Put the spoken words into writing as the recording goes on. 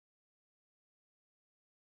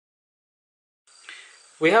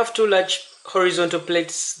We have two large horizontal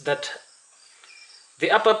plates that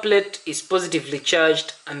the upper plate is positively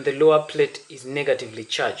charged and the lower plate is negatively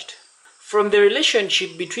charged. From the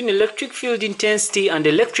relationship between electric field intensity and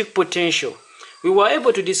electric potential, we were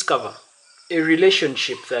able to discover a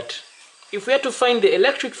relationship that if we are to find the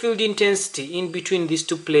electric field intensity in between these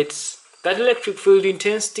two plates, that electric field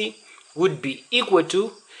intensity would be equal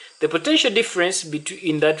to the potential difference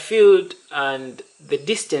between that field and the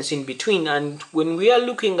distance in between. And when we are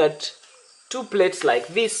looking at two plates like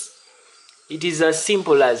this, it is as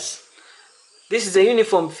simple as this is a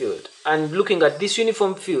uniform field, and looking at this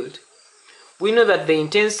uniform field, we know that the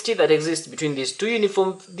intensity that exists between this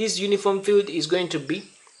uniform field is going to be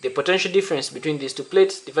the potential difference between these two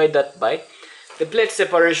plates, divide that by the plate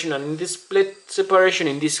separation, and this plate separation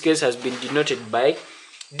in this case has been denoted by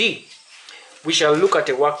D. We shall look at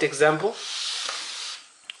a worked example.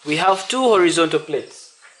 We have two horizontal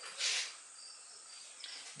plates.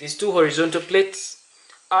 These two horizontal plates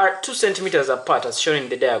are 2 centimeters apart as shown in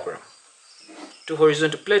the diagram. Two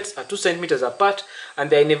horizontal plates are 2 centimeters apart and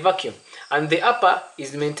they are in a vacuum, and the upper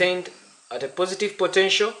is maintained at a positive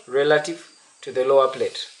potential relative to the lower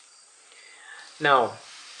plate. Now,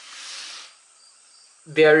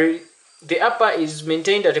 the upper is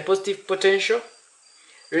maintained at a positive potential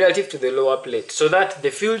relative to the lower plate, so that the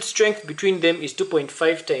field strength between them is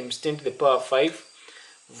 2.5 times 10 to the power 5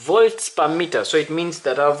 volts per meter. So it means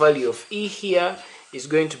that our value of E here is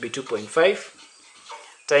going to be 2.5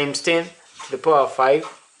 times 10 to the power 5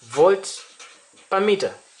 volts per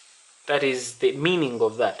meter. That is the meaning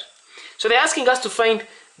of that. So they're asking us to find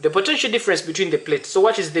the potential difference between the plates. So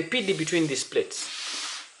what is the PD between these plates?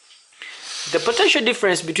 The potential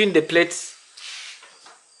difference between the plates,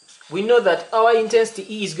 we know that our intensity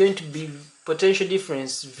E is going to be potential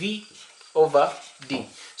difference V over D.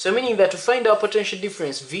 So meaning that to find our potential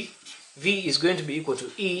difference V is going to be equal to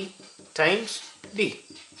E times D.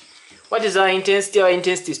 What is our intensity? Our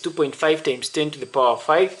intensity is 2.5 times 10 to the power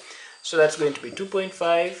 5. So that's going to be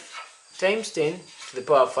 2.5 times 10 to the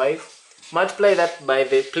power 5. Multiply that by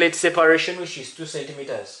the plate separation, which is 2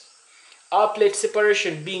 centimeters. Our plate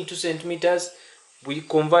separation being 2 centimeters, we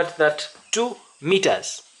convert that to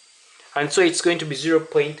meters. And so it's going to be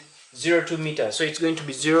 0.02 meters. So it's going to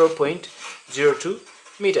be 0.02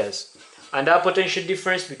 meters. And our potential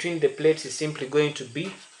difference between the plates is simply going to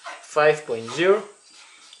be 5.0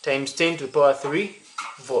 times 10 to the power 3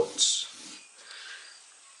 volts.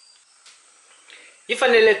 If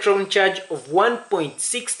an electron charge of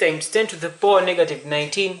 1.6 times 10 to the power negative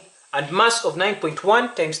 19 and mass of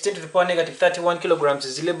 9.1 times 10 to the power negative 31 kilograms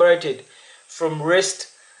is liberated from rest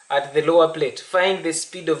at the lower plate, find the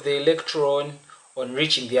speed of the electron on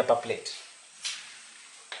reaching the upper plate.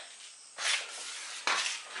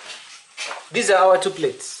 These are our two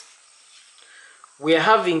plates. We are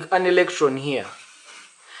having an electron here,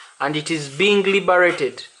 and it is being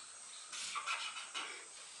liberated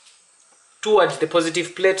towards the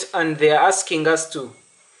positive plate, and they are asking us to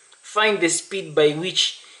find the speed by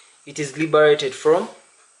which it is liberated from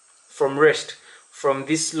rest, from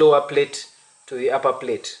this lower plate to the upper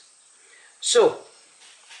plate. So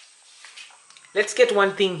let's get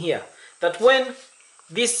one thing here, that when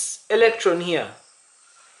this electron here,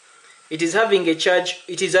 it is having a charge,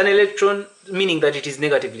 it is an electron, meaning that it is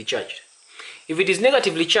negatively charged. If it is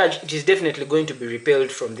negatively charged, it is definitely going to be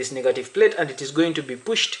repelled from this negative plate, and it is going to be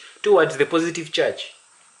pushed towards the positive charge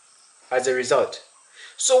as a result.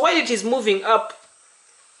 So while it is moving up,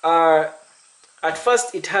 at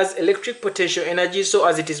first it has electric potential energy. So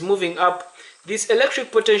as it is moving up, this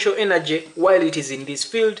electric potential energy, while it is in this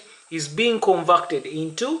field, is being converted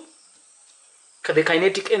into the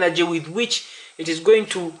kinetic energy with which it is going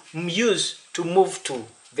to use to move to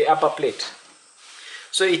the upper plate.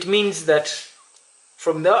 So it means that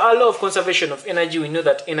from the law of conservation of energy, we know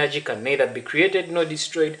that energy can neither be created nor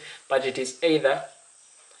destroyed, but it is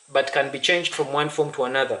but can be changed from one form to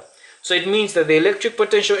another. So it means that the electric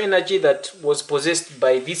potential energy that was possessed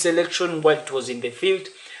by this electron while it was in the field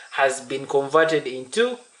has been converted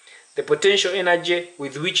into the potential energy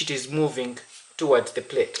with which it is moving towards the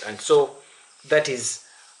plate. And so that is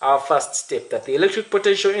our first step, that the electric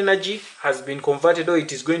potential energy has been converted, or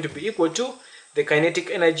it is going to be equal to the kinetic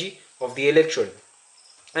energy of the electron.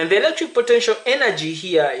 And the electric potential energy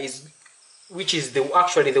here is, which is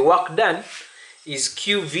actually the work done, is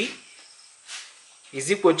QV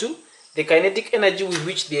is equal to the kinetic energy with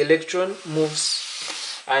which the electron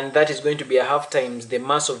moves, and that is going to be a half times the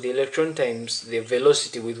mass of the electron times the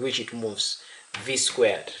velocity with which it moves, v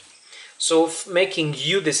squared. So making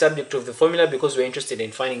u the subject of the formula, because we're interested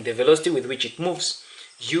in finding the velocity with which it moves,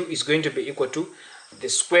 u is going to be equal to the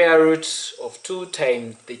square root of 2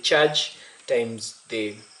 times the charge times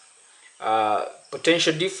the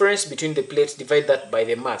potential difference between the plates, divide that by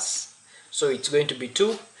the mass. So it's going to be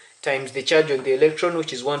 2 times the charge on the electron,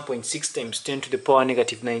 which is 1.6 times 10 to the power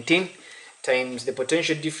negative 19, times the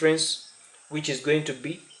potential difference, which is going to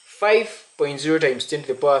be 5.0 times 10 to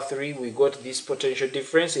the power 3. We got this potential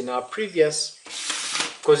difference in our previous,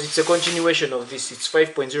 because it's a continuation of this. It's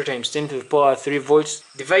 5.0 times 10 to the power 3 volts.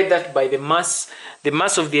 Divide that by the mass. The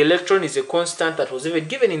mass of the electron is a constant that was even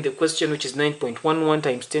given in the question, which is 9.11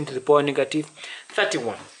 times 10 to the power negative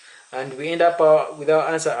 31. And we end up with our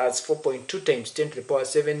answer as 4.2 times 10 to the power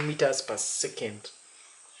 7 meters per second.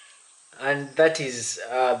 And that is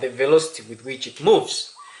the velocity with which it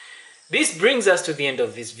moves. This brings us to the end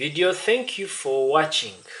of this video. Thank you for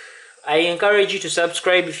watching. I encourage you to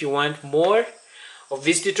subscribe if you want more of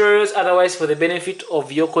these tutorials. Otherwise, for the benefit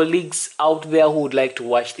of your colleagues out there who would like to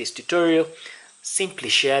watch this tutorial, simply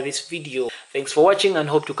share this video. Thanks for watching and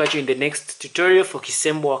hope to catch you in the next tutorial for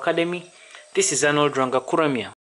Kisembo Academy. This is Arnold Rangakuramia.